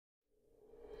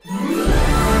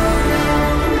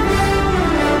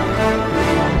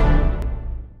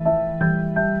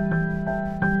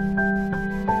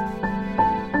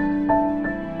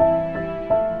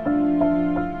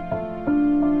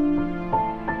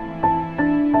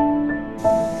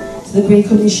So the Great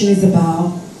Commission is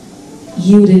about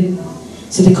yielding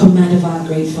to the command of our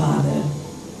great Father.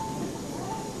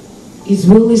 His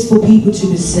will is for people to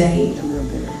be saved,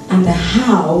 and the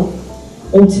how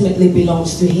ultimately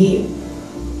belongs to Him.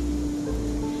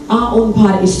 Our own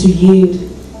part is to yield.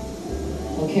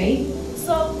 Okay?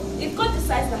 So, if God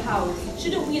decides the how,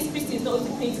 shouldn't we as Christians not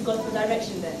be praying to God for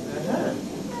direction then?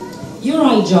 You're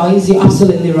right, Joyce. You're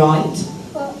absolutely right.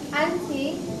 But,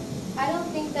 Auntie, I don't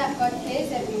think that God hears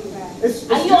every prayer.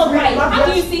 Are you alright? How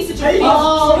do you see such a thing?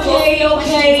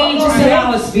 Okay. Just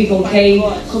allow her speak, okay?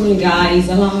 Come on, guys.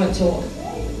 Allow her talk.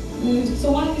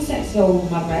 So why have you said so,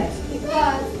 Margaret?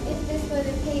 Because if this were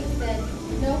the case, then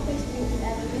no Christian should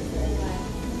ever miss it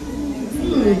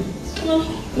in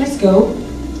life. Let's go.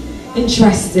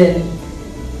 Interesting.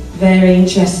 Very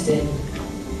interesting.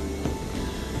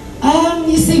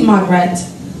 You see, Margaret,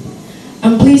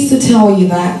 I'm pleased to tell you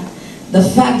that the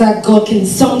fact that God can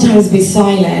sometimes be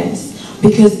silenced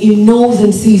because He knows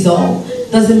and sees all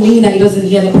doesn't mean that He doesn't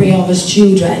hear the prayer of His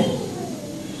children.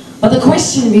 But the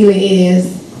question really is,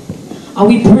 are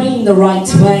we praying the right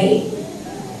way?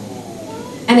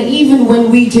 And even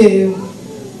when we do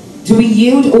we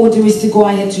yield, or do we still go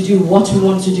ahead to do what we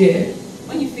want to do?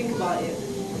 When you think about it.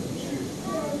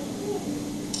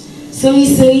 So you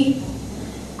see,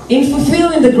 in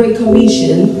fulfilling the Great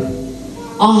Commission,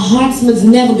 our hearts must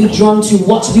never be drawn to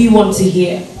what we want to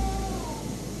hear,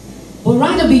 but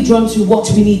rather be drawn to what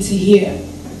we need to hear.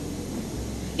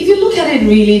 If you look at it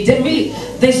really,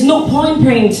 there's no point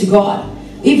praying to God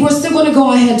if we're still going to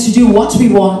go ahead to do what we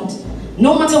want,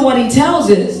 no matter what He tells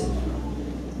us.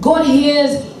 God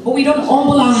hears, but we don't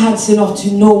humble our hearts enough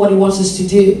to know what He wants us to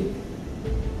do.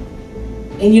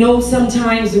 And you know,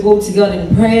 sometimes we go to God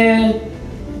in prayer,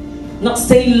 not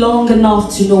stay long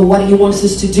enough to know what He wants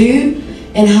us to do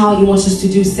and how He wants us to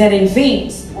do certain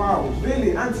things. Wow,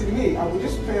 really? Auntie, me, I would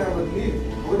just pray and I would leave.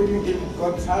 What did you give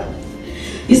God time?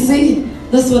 You see,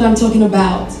 that's what I'm talking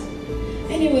about.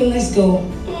 Anyway, let's go.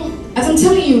 As I'm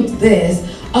telling you this,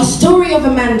 a story of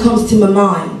a man comes to my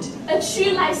mind. A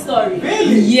true life story.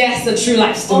 Really? Yes, a true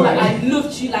life story. Oh my God, I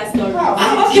love true life stories.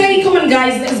 Wow. Okay, come on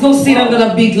guys, let's go sit under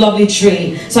the big lovely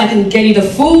tree so I can get you the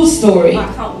full story. I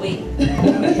can't wait.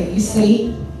 Okay, you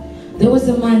see, there was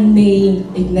a man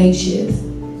named Ignatius,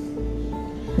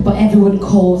 but everyone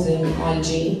calls him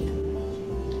IG.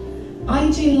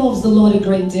 IG loves the Lord a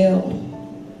great deal.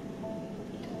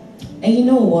 And you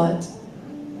know what?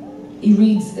 He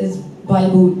reads his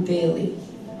Bible daily.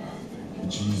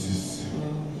 Jesus.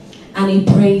 And he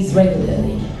prays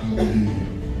regularly. Thank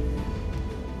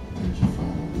you,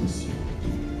 Father. Bless you.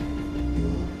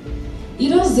 He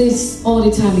does this all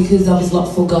the time because of his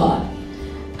love for God.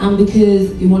 And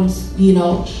because he wants, you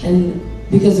know, and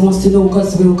because he wants to know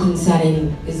God's will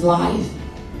concerning his life.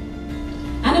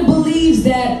 And he believes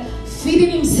that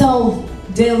feeding himself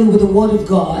daily with the Word of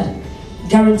God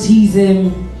guarantees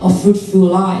him a fruitful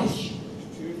life.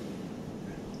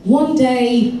 One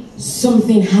day,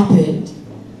 something happened.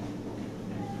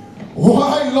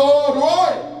 Why, Lord?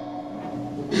 Why?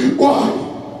 Why?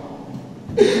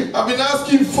 I've been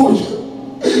asking for you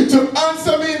to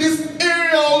answer me in this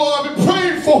area, oh Lord. I've been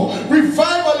praying for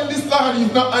revival in this land.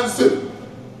 You've not answered.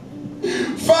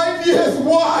 5 years.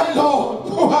 Why, Lord?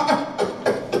 Why?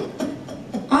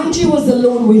 Angie was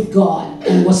alone with God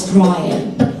and was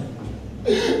crying.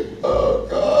 Oh,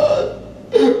 God.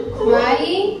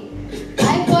 Crying?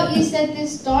 I thought you said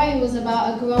this story was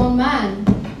about a grown man.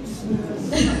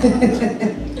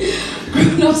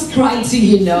 Grown-ups cry too,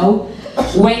 you know.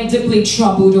 When deeply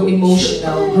troubled or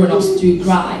emotional, grown-ups do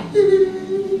cry.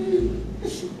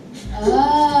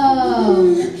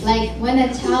 Oh, like when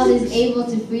a child is able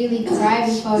to freely cry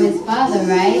before his father,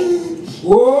 right?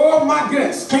 Oh my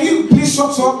goodness. Can you please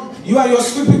shut up? You are your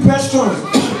stupid questions.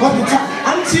 What the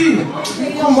Auntie,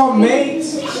 come on, mate.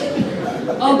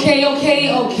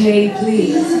 Okay,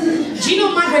 please. Do you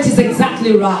know Margaret is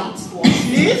exactly right?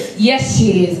 Yes,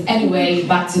 she is. Anyway,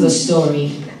 back to the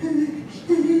story.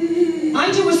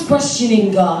 Angie was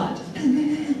questioning God,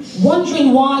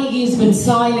 wondering why he's been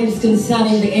silent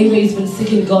concerning the area he's been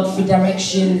seeking God for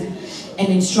direction and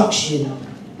instruction.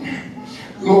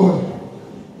 Lord,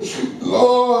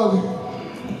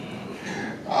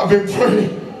 I've been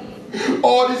praying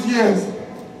all these years.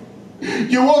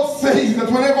 Your word says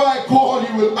that whenever I call,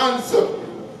 you will answer.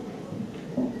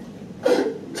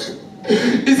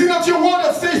 Is it not your word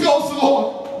that says also,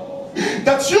 Lord,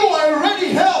 that you are a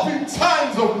ready help in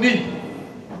times of need?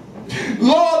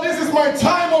 Lord, this is my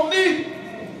time of need.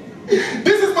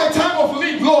 This is my time of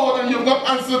need, Lord, and you have not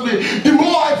answered me. The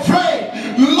more I pray,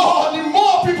 Lord, the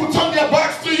more people turn their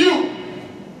backs to you.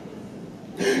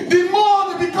 The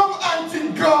more they become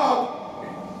anti-God.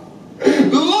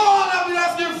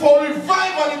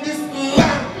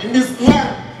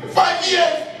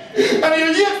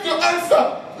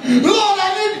 answer. Lord, I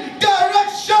need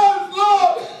directions,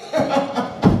 Lord.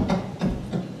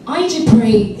 Aiji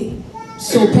prayed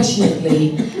so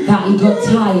passionately that he got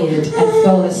tired and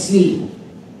fell asleep.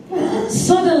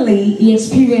 Suddenly, he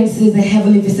experiences a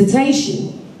heavenly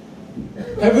visitation.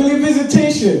 Heavenly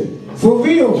visitation? For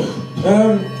real?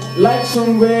 Like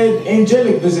some weird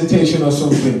angelic visitation or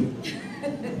something?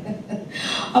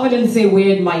 I wouldn't say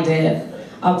weird, my dear.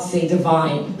 I would say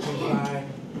divine.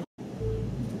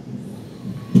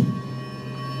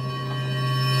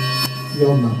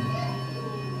 Young man,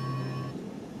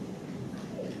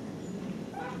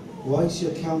 why is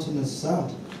your countenance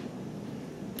sad?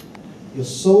 Your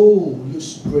soul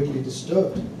looks greatly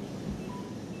disturbed.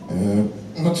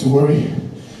 Not to worry.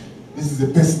 This is a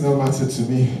personal matter to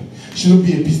me. Shouldn't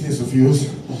be a business of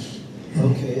yours.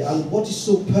 Okay, and what is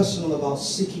so personal about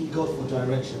seeking God for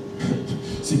direction?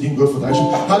 Seeking God for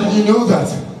direction? How did you know that?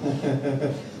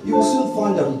 You will soon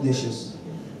find out, Ignatius.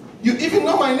 You even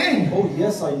know my name? Oh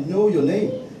yes, I know your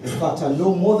name. In fact, I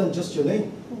know more than just your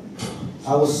name.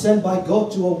 I was sent by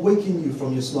God to awaken you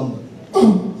from your slumber.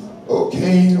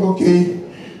 Okay.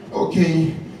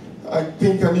 I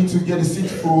think I need to get a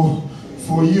seat for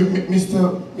you,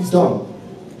 Mr. Dom.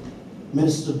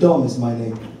 Minister Dom is my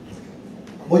name.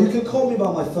 Or you can call me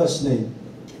by my first name,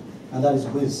 and that is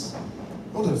Wiz.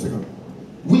 Hold on a second.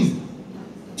 Wiz,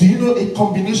 do you know a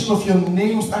combination of your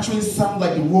names actually sound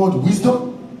like the word wisdom?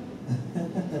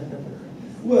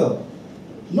 Well,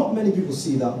 not many people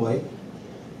see it that way.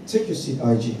 Take your seat,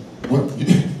 IG. Well,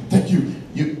 thank you.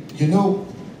 You know,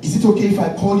 is it okay if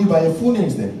I call you by your full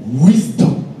names then?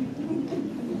 Wisdom.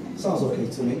 Sounds okay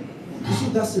to me. You see,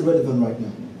 that's irrelevant right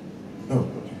now. Oh,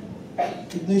 okay.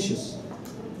 Ignatius.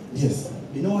 Yes.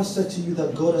 You know I said to you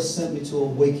that God has sent me to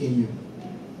awaken you.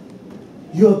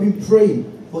 You have been praying,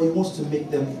 but He wants to make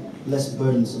them less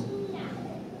burdensome.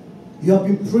 You have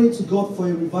been praying to God for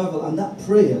a revival, and that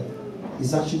prayer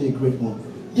is actually a great one.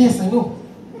 Yes, I know.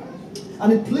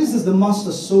 And it pleases the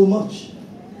Master so much.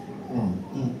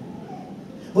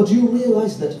 But do you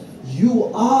realize that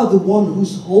you are the one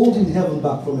who's holding heaven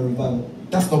back from a revival?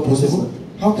 That's not possible.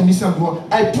 How can you say I'm the one?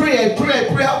 I pray.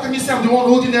 How can you say I'm the one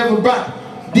holding heaven back?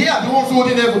 They are the ones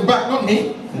holding heaven back, not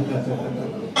me.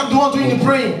 I'm the one doing the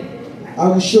praying. I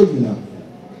will show you now.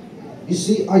 You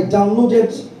see, I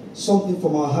downloaded something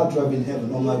from our hard drive in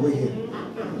heaven on my way here.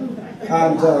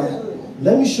 And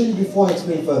let me show you before I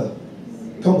explain further.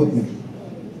 Come with me.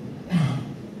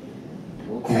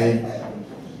 Okay.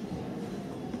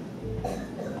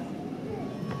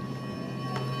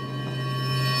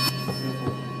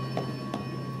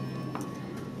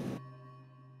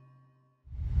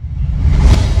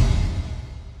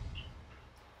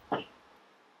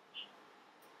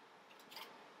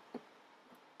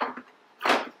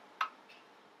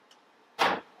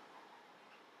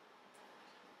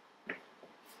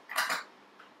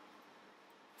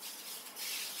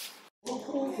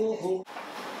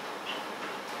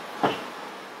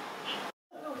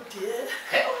 Dear.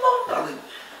 Hello, darling.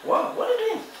 Wow, what are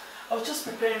you doing? I was just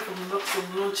preparing some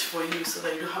lunch for you so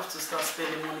that you don't have to start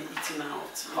spending money eating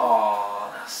out. Oh,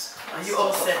 that's Are you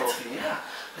all set? Yeah,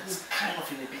 but it's kind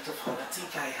of in a bit of hurry. I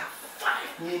think I have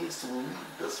 5 minutes to leave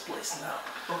this place now.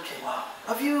 Okay. Wow.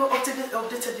 Have you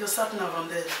updated your sat nav on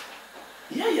there?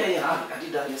 Yeah. I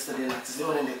did that yesterday night. It's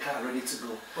all in the car, ready to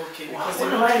go. Okay. Wow.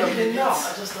 What am I doing now?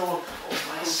 I just don't want to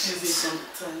confuse it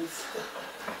sometimes.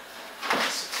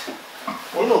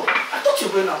 You know, I thought you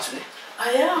were going out today. I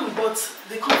am, but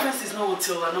the conference is not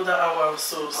until another hour or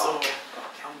so. So okay.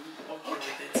 I'm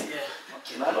okay with it. Yeah.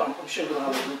 Okay. Now I'm sure you're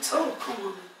gonna have a good time. Oh, come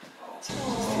on.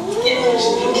 Yeah,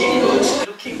 she's looking good.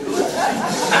 Looking good. I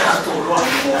have to run.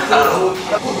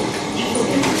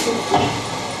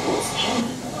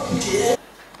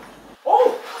 Oh!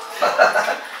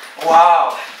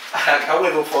 Wow! I can't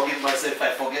even forgive myself if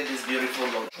I forget this beautiful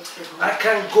lunch. Okay. I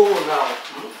can go now.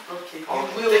 Okay. You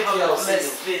will have a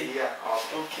blessed day. Yeah.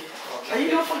 Okay. Are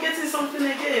you not forgetting something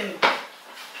again?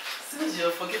 Since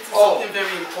you're forgetting something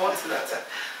very important.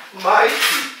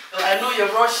 Mighty. I know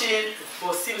you're rushing,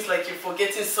 but seems like you're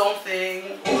forgetting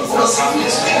something.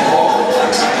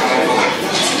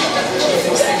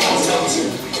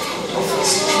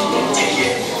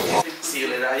 See you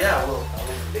later. Yeah, I will.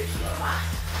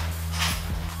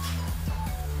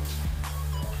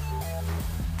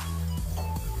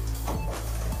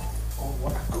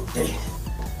 What a good day.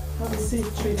 Have a safe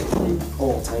trip, please.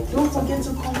 Oh, thank you. Don't forget to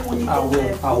come when you I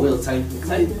will, thank you.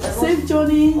 Safe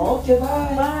journey. Okay,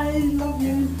 bye. Bye, love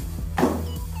you.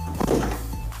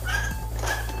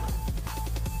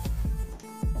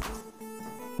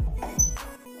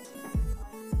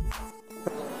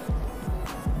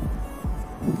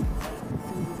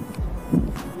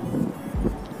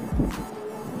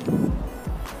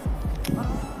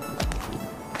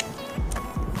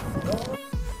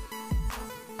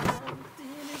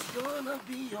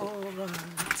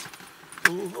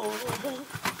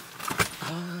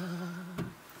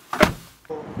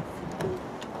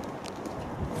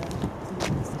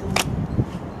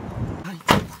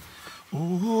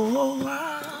 Oh,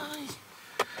 I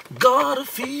got a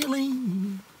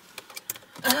feeling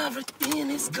everything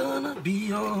is gonna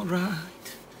be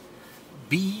alright.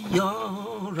 Be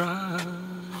alright.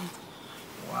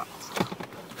 Wow.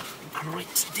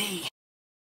 Great day.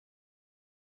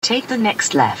 Take the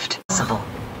next left. Possible.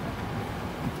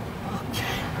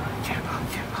 Okay.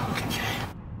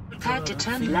 Prepare to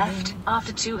turn left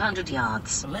after 200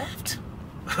 yards. Left?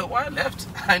 Why left?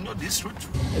 I know this route.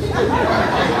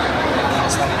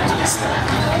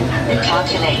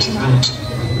 Recalculating route.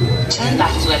 Turn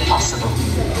back where possible.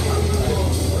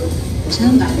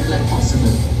 Turn back where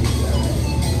possible.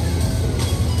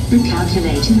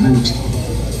 Recalculating route.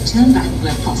 Turn back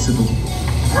where possible.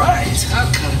 Right,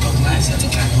 I can recognize it.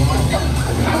 I know my name.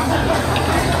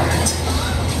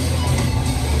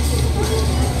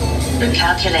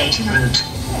 Recalculating route.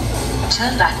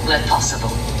 Turn back where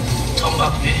possible. Turn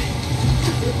back where?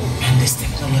 And this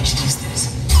technology these days.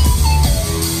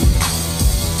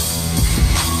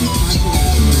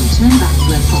 Recalculating route. Turn back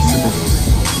where possible.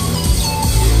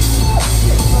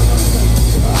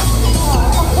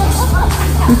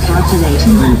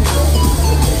 Recalculating route.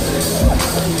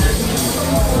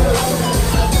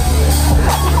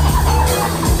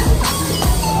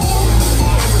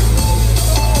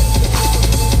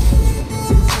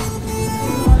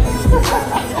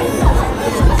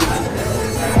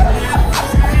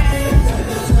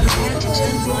 Prepare to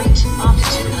turn right after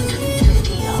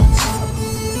 250 yards.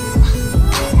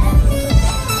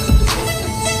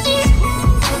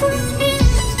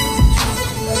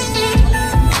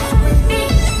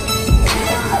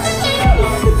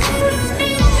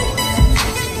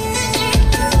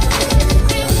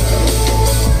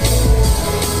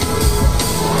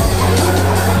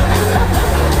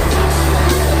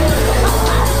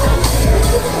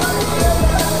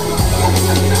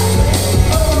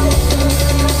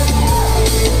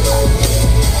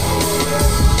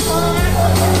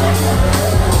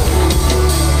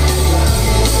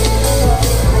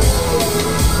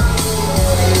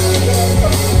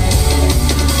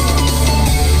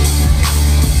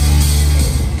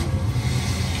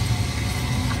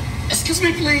 Excuse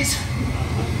me, please.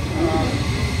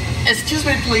 Excuse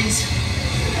me, please.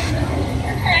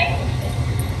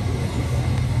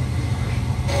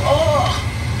 Oh,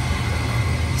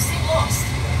 You seem lost.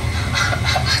 I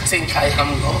think I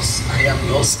am lost. I am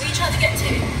lost. Where are you trying to get to?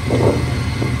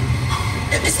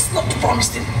 This is not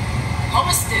Promising.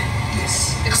 Palmerston.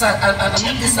 Yes, because I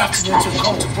need this afternoon to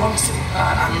come to Promising.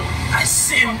 I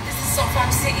seem. This is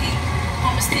Southam City.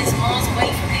 Palmerston is miles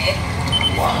away from here.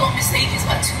 If I'm not mistaken, it's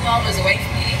about 2 hours away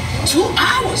from here. 2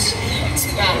 hours.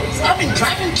 2 hours. I've been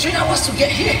driving 3 hours to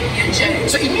get here. You're joking.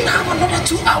 So you mean I have another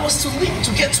 2 hours to leave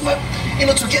to get to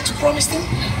to get to Promising?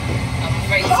 I'm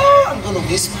afraid so. Oh, I'm gonna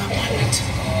waste my appointment.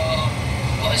 Oh,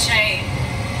 what a shame.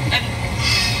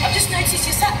 I've just noticed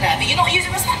you sat there, but you're not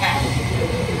using the sat nav.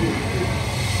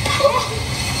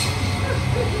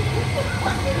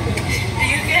 Are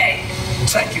you okay?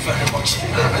 Thank you very much.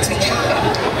 Thank you.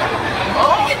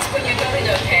 Oh, get to where you're going,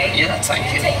 okay? Yeah,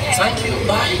 thank you. Take care. Thank you.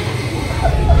 Bye.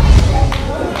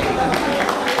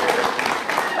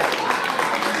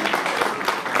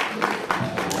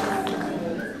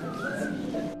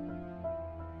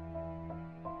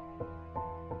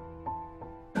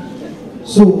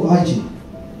 So, IG,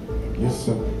 Yes,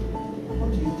 sir. what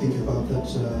do you think about that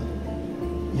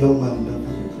young man in that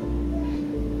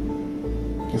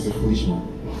picture? He's a foolish man.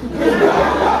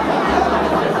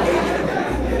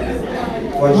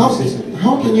 Why do you say so?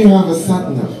 How can you have a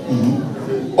sat nav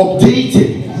updated,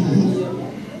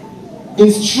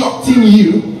 instructing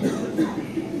you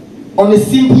on a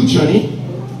simple journey,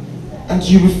 and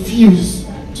you refuse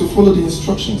to follow the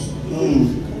instructions?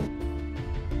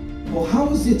 Well, how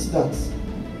is it that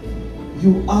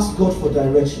you ask God for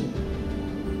direction,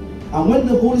 and when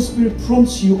the Holy Spirit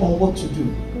prompts you on what to do,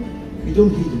 you don't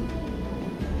heed it?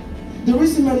 The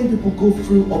reason many people go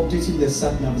through updating their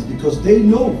sat-nav is because they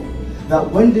know that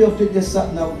when they update their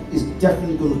sat-nav, it's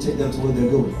definitely going to take them to where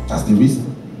they're going. That's the reason.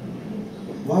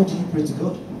 Why do you pray to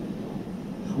God?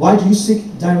 Why do you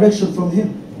seek direction from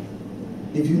Him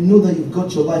if you know that you've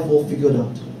got your life all figured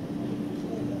out?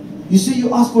 You see,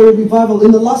 you ask for a revival.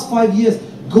 In the last 5 years,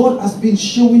 God has been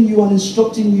showing you and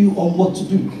instructing you on what to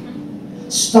do.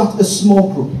 Start a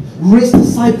small group. Raise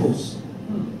disciples.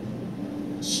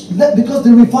 Because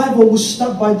the revival was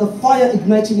start by the fire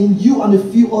igniting in you and a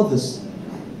few others.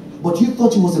 But you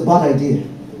thought it was a bad idea.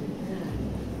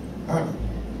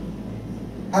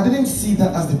 I didn't see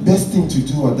that as the best thing to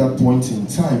do at that point in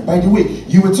time. By the way,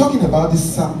 you were talking about this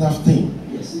sat-nav thing.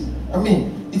 Yes. I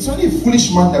mean, it's only a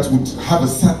foolish man that would have a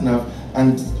sat-nav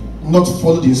and not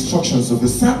follow the instructions of the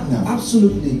sat-nav.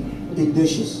 Absolutely,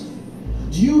 Ignatius.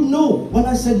 Do you know when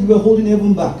I said you were holding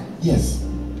heaven back? Yes.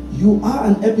 You are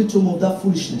an epitome of that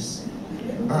foolishness.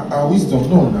 Our wisdom,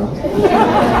 no now.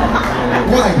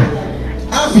 Why?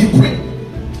 I've been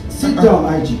praying. Sit down,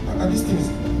 IG. This thing is...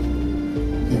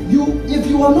 If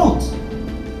you are not,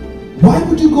 why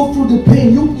would you go through the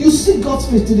pain? You seek God's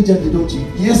face diligently, don't you?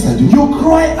 Yes, I do. You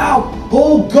cry out,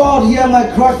 oh God, hear my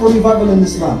cry for revival in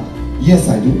this land. Yes,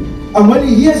 I do. And when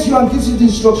he hears you and gives you the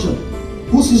instruction,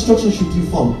 whose instruction should you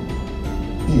follow?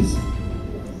 His.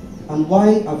 And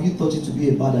why have you thought it to be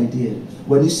a bad idea?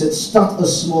 When he said start a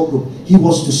small group, he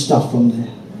wants to start from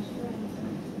there.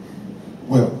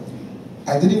 Well,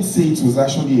 I didn't say it was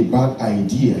actually a bad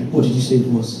idea. What did you say it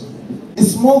was? A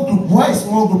small group. Why a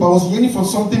small group? I was yearning for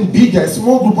something bigger. A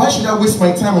small group. Why should I waste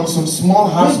my time on some small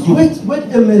house group? Wait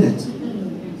a minute.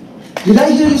 Did I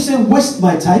hear you say waste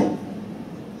my time?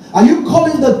 Are you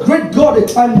calling the great God a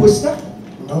time waster?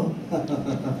 No.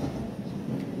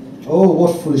 Oh,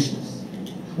 what foolishness.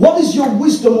 What is your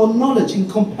wisdom or knowledge in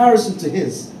comparison to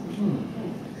his?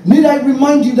 Need I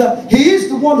remind you that he is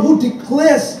the one who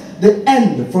declares the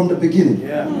end from the beginning?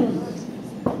 Yeah.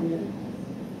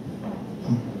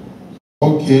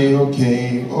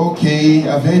 Okay,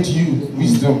 I've heard you,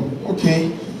 wisdom.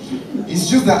 Okay. It's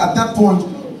just that at that point,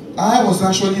 I was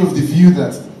actually of the view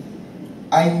that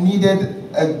I needed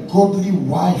a godly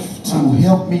wife to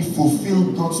help me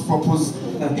fulfill God's purpose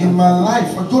in my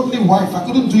life. A godly wife. I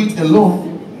couldn't do it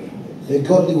alone. A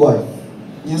godly wife.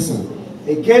 Yes, sir.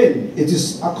 Again, it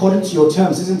is according to your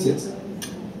terms, isn't it?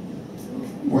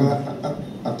 Well,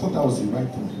 I thought that was the right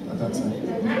thing at that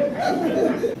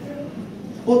time.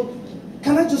 But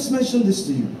can I just mention this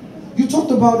to you? You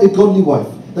talked about a godly wife,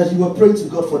 that you were praying to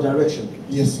God for direction.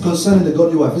 Yes, sir. Concerning the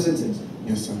godly wife, isn't it?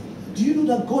 Yes, sir. Do you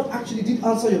know that God actually did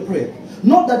answer your prayer?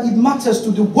 Not that it matters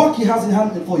to the work he has in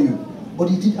hand for you, but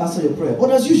he did answer your prayer. But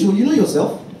as usual, you know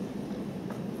yourself.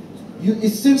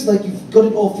 It seems like you've got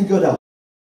it all figured out.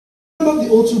 Remember the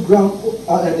O2 ground,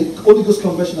 the Holy Ghost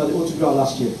convention at the O2 ground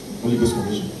last year? Holy Ghost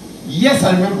convention. Yes,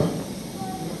 I remember.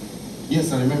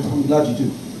 Yes, I remember. I'm glad you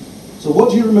do. So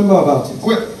what do you remember about it?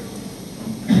 Well,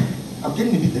 I'm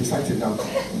getting a bit excited now.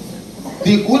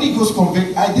 The Holy Ghost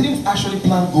convention, I didn't actually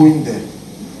plan going there.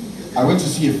 I went to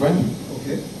see a friend.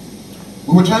 Okay.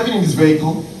 We were driving in this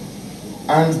vehicle,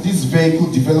 and this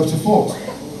vehicle developed a fault.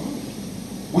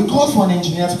 We called for an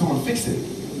engineer to come and fix it.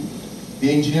 The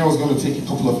engineer was going to take a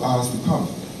couple of hours to come.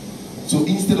 So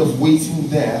instead of waiting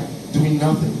there, doing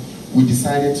nothing, we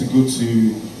decided to go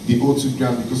to the O2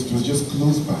 ground because it was just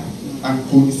close by. And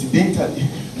coincidentally,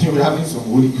 they were having some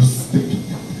Holy Ghost thing.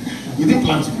 We didn't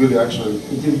plan to go there actually.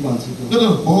 You didn't plan to go?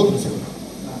 No, but hold on a second.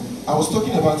 I was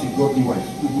talking about a godly wife.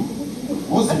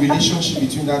 What's the relationship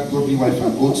between that godly wife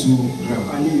and O2 ground?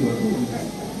 I knew you were going there.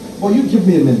 Well, you give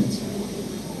me a minute.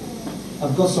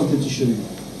 I've got something to show you.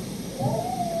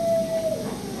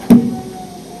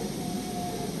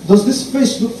 Does this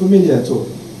face look familiar at all?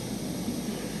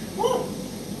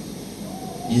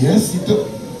 Yes, it does.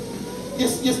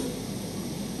 Yes.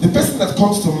 The person that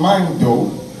comes to mind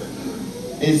though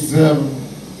is a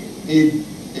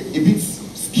bit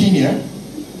skinnier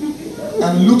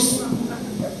and looks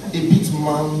a bit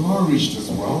malnourished as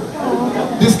well.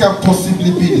 This can't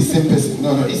possibly be the same person.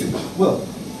 No, is it? Well,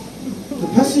 the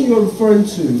person you're referring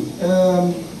to,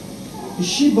 is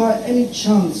she by any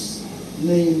chance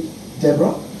named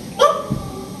Deborah? No.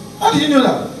 How did you know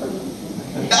that?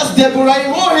 That's Deborah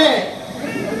Moore.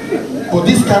 But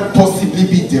this can't possibly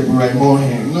be Deborah Moore.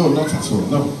 No, not at all.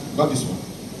 No, not this one.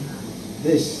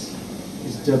 This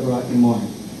is Deborah Imohe.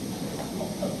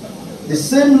 The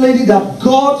same lady that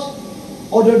God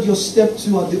ordered your step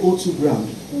to at the O2 ground.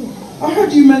 I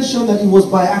heard you mention that it was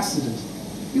by accident.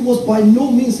 It was by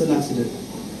no means an accident.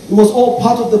 It was all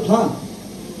part of the plan.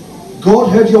 God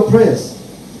heard your prayers.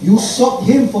 You sought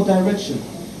him for direction.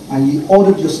 And he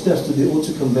ordered your steps to the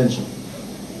O2 convention.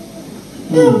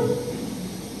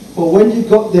 But when you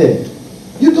got there,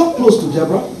 you got close to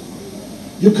Deborah.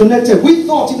 You connected. We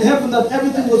thought in heaven that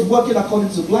everything was working according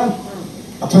to plan.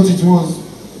 I thought it was.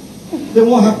 Then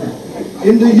what happened?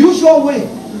 In the usual way.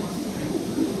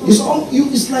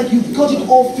 It's like you've got it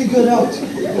all figured out.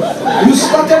 You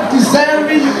started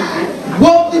desiring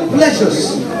worldly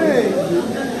pleasures.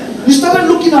 You started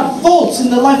looking at faults in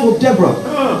the life of Deborah.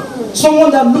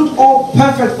 Someone that looked all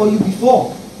perfect for you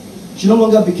before. She no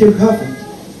longer became perfect.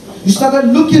 You started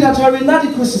looking at her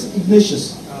inadequacies,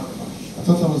 Ignatius. I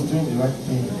thought I was doing the right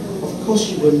thing. Of course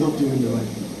you were not doing the right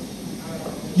thing.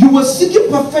 You were seeking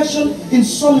perfection in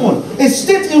someone, a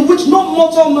state in which no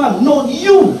mortal man, nor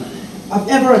you, have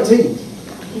ever attained.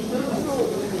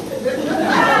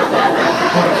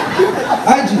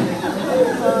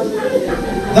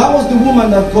 That was the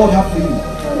woman that God had for you.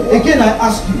 Again, I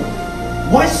ask you,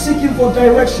 why seeking for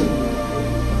direction?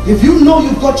 If you know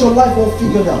you've got your life all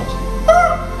figured out.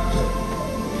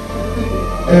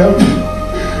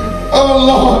 Oh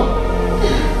Lord,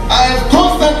 I have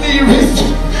constantly erased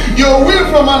your will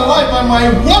from my life and my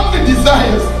worldly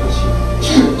desires.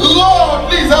 Lord,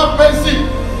 please have mercy.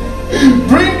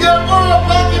 Bring Deborah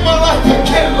back in my life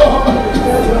again, Lord.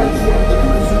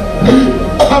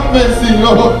 Have mercy,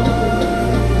 Lord.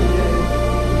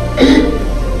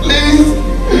 Please,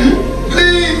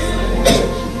 please,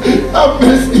 have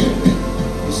mercy.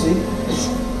 You see,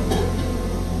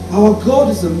 our God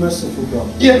is a merciful God.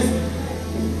 Yes.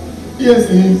 Yes,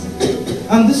 He is.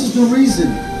 And this is the reason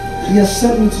He has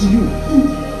sent me to you,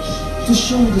 to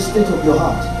show you the state of your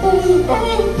heart,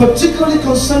 particularly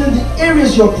concerning the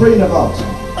areas you're praying about.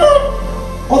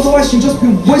 Otherwise, you'll just be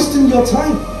wasting your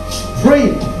time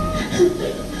praying.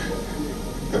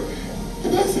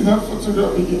 Can I see that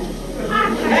photograph again?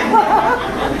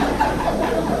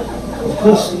 Of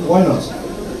course, why not?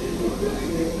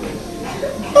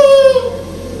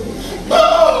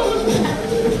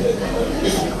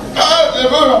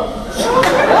 Deborah.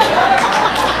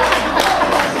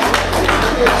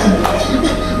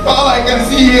 All I can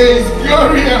see here is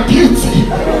glory and beauty.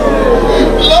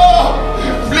 Lord,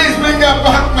 please bring her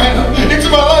back, man, into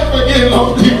my life again,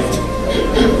 Lord, please.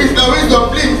 Mr. Wisdom,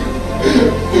 please.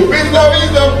 Mr.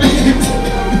 Wisdom, please.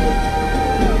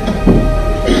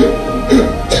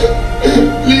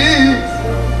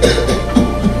 Please.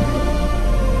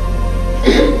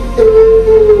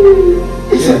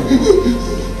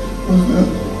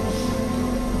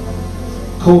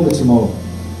 Call me tomorrow.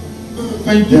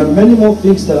 Thank you. There are many more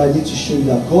things that I need to show you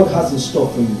that God has in store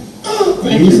for you.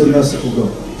 Thank He's you. a merciful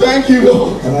God. Thank you,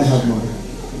 Lord. Can I have mine?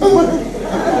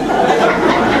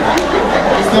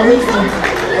 Mr. Winston.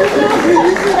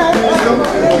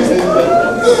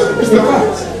 In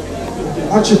fact,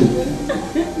 actually,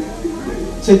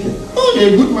 take it.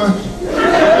 Okay, good man.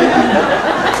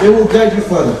 They will guide you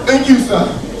further. Thank you, sir.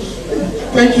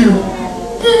 Thank you.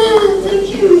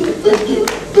 Thank you. Thank you.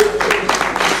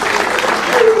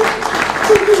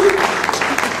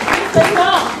 Mr.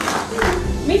 Dom!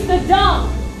 Mr. Dom!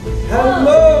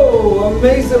 Hello,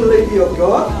 amazing lady of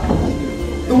God.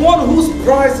 The one whose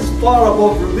price is far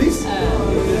above rubies.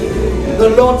 The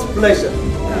Lord's pleasure.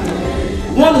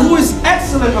 One who is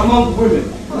excellent among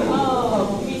women.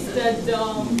 Oh, Mr.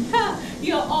 Dom. Ha,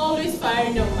 you're always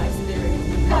firing up my spirit.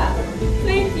 Ha,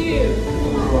 thank you.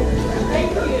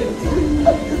 Thank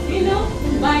you. You know,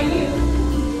 by you,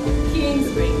 kings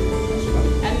reign.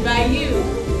 And by you,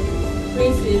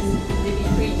 princes may be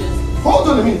creatures. Hold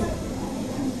on a minute.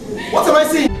 What am I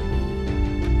saying?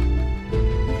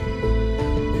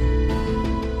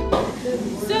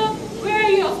 So, where are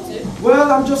you off to?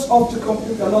 Well, I'm just off to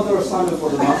complete another assignment for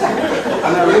the master.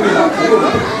 And I really like to go.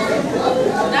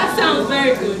 That sounds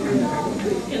very good.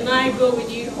 Can I go with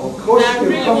you? Of course I you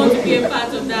really come want with to be me. a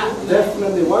part of that.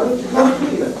 Definitely. Why don't you come with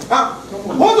me then?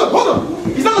 Hold on, hold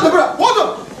on. It's not the brother. Hold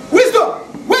on.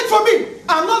 Wisdom, wait for me.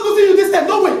 I'm not losing you this time.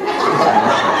 No way.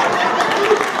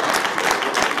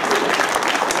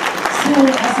 So,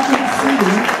 as you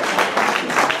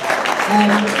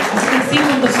can see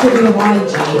from the story of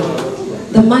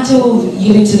YG, the matter of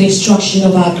yielding to the instruction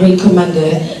of our great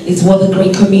commander is what the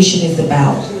Great Commission is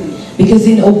about. Because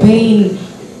in obeying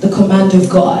the command of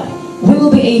God, we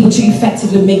will be able to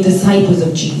effectively make disciples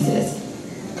of Jesus.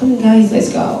 Come on guys,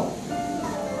 let's go.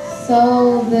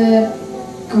 So the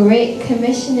Great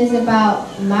Commission is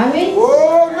about marriage?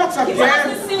 Oh, not People ask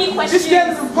again. me silly questions. This girl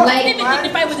is I Like- didn't even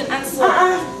dignify with an answer.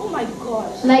 Oh my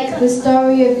gosh. Like the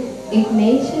story of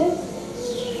Ignatius?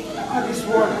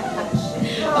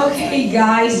 Okay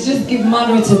guys, just give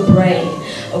Margaret a break,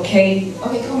 okay?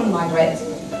 Okay, come on Margaret.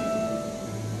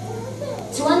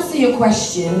 To answer your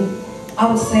question,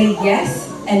 I would say yes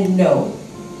and no.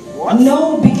 What?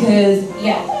 No because,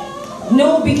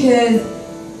 no because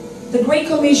the Great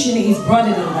Commission is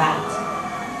broader than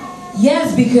that.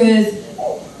 Yes, because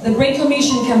the Great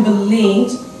Commission can be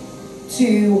linked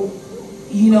to,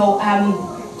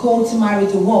 called to marry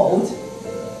the world,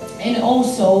 and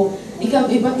also it can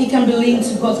be linked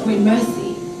to God's great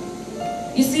mercy.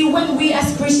 You see, when we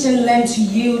as Christians learn to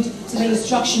yield to the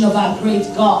instruction of our great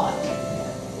God,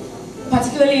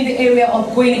 particularly in the area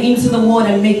of going into the world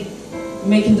and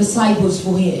making disciples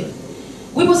for Him,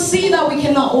 we will see that we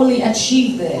can not only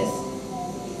achieve this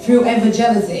through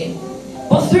evangelism,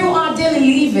 but through our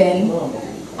daily living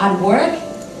at work,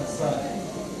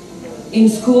 in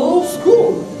school,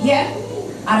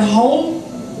 at home,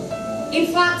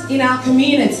 in fact, in our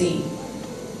community.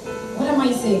 What am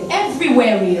I saying?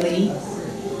 Everywhere really.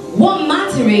 What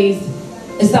matters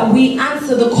is that we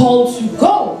answer the call to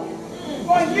go.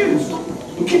 Why you?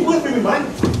 You keep away from me, man.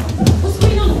 What's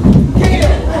going on?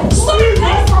 Stop it,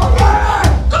 guys!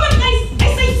 Come on, guys!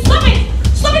 I say stop it!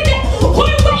 Stop it there! Go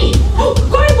away!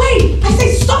 Go away! I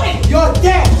say stop it! You're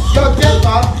dead! You're dead,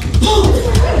 man.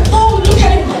 Oh, look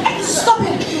at it! Stop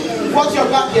it! Watch your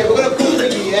back here. We're gonna put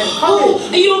it in here. Oh,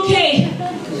 are you okay?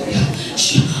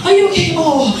 Are you okay?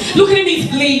 Oh, look at him, he's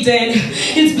bleeding.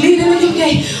 He's bleeding, are you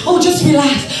okay? Oh, just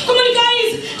relax. Come on,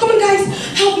 guys! Come on, guys!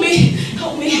 Help me!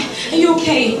 Help me! Are you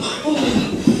okay? Oh,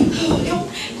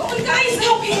 come on, guys!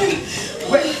 Help him!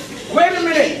 Wait a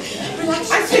minute.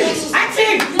 Relax.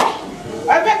 Acting!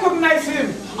 I recognize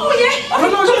him. Oh, yeah?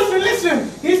 No, listen.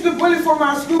 He's the bully from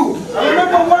our school. I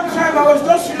remember one time I was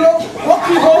just,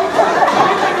 walking home. I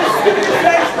looked at his stupid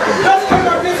face. Just came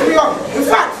and picked me up. In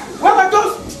fact, what are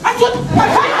those? I thought,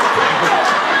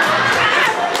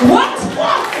 what?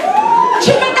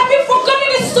 Children, have you forgotten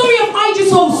the story of I just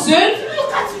so soon?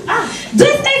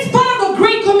 This is part of the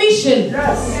Great Commission.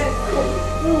 Yes.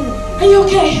 Are you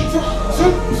okay? So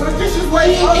this is what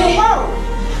it's all about.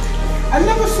 I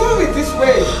never saw it this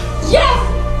way. Yes!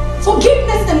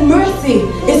 Forgiveness and mercy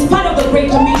is part of the Great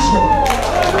Commission.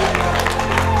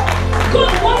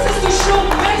 God wants us to show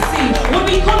mercy when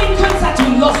we come in contact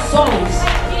with lost souls.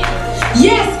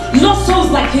 Yes, lost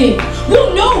souls like him.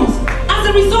 Who knows? As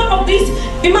a result of this,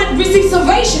 we might receive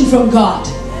salvation from God.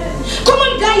 Come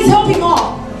on, guys, help him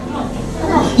out.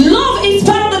 Love is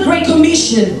part of the Great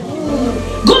Commission.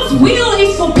 God's will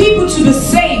is for people to be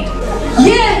saved.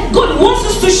 Yeah, God wants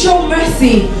us to show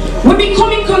mercy when we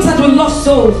come in contact with lost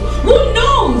souls. Who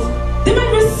knows? They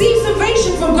might receive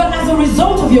salvation from God as a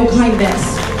result of your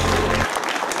kindness.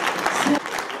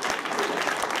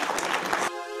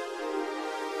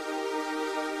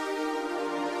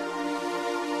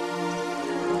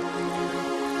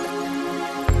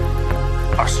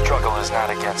 Our struggle is not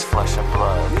against flesh and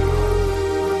blood.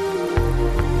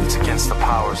 It's against the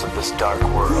powers of this dark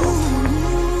world.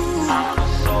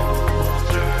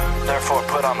 Therefore,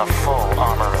 put on the full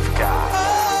armor of God,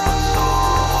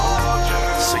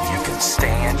 so you can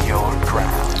stand your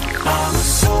ground. I'm a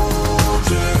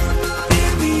soldier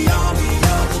in the army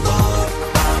of the Lord.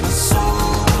 I'm a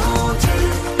soldier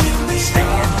in the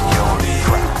stand your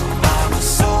ground. I'm a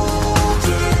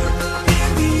soldier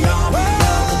in the army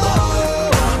of the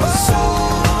Lord. I'm a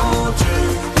soldier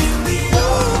in the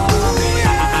army. I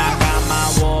got my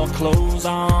war clothes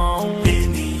on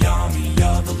in the army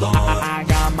of the Lord. I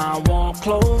got my war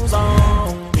clothes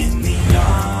on in the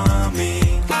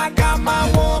army. I got my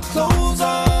war clothes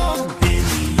on in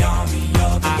the army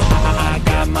of the Lord. I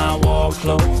got my war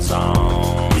clothes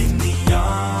on in the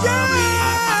army.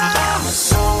 I'm a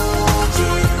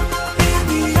soldier in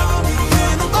the army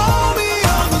of the Lord.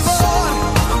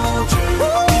 Soldier in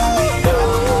the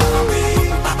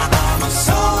army. I'm a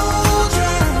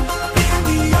soldier in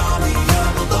the army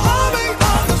of the Lord.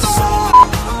 I'm a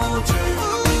soldier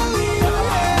in the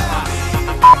army.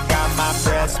 I got my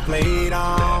breastplate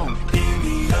on in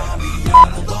the army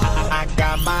of the Lord. I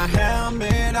got my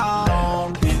helmet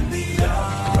on in the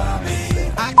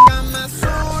army. I got my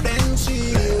sword and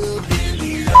shield in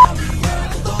the army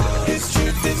of the Lord. His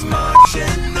truth is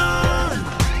marching on.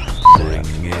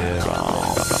 Bring it on.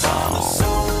 I'm a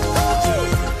soldier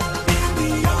in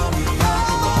the army of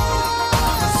the Lord.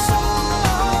 I'm a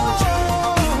soldier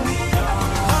in the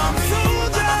army.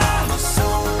 I'm a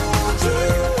soldier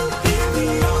in the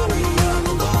army of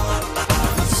the Lord.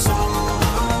 I'm a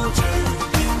soldier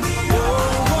in the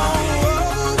army.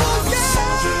 I'm a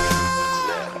soldier.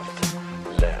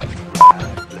 Left, right,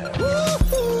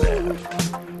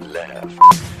 left,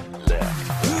 left, left.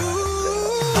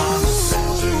 I'm a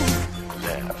soldier.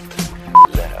 Left,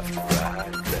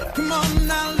 right, left. Come on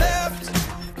now, left,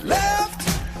 right,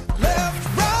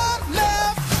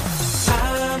 left.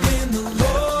 I'm in the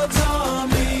Lord's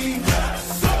army.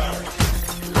 Yes, sir.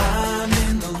 I'm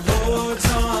in the Lord's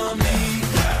army.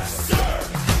 Yes, sir.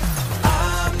 I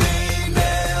may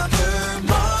never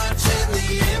march in the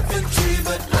infantry,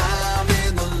 but I'm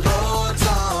in the Lord's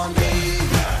army.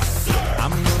 Yes, sir.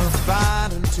 I'm gonna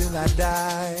fight until I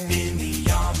die. In the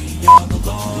army of the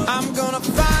Lord. I'm gonna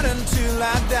fight until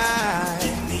I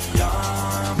die.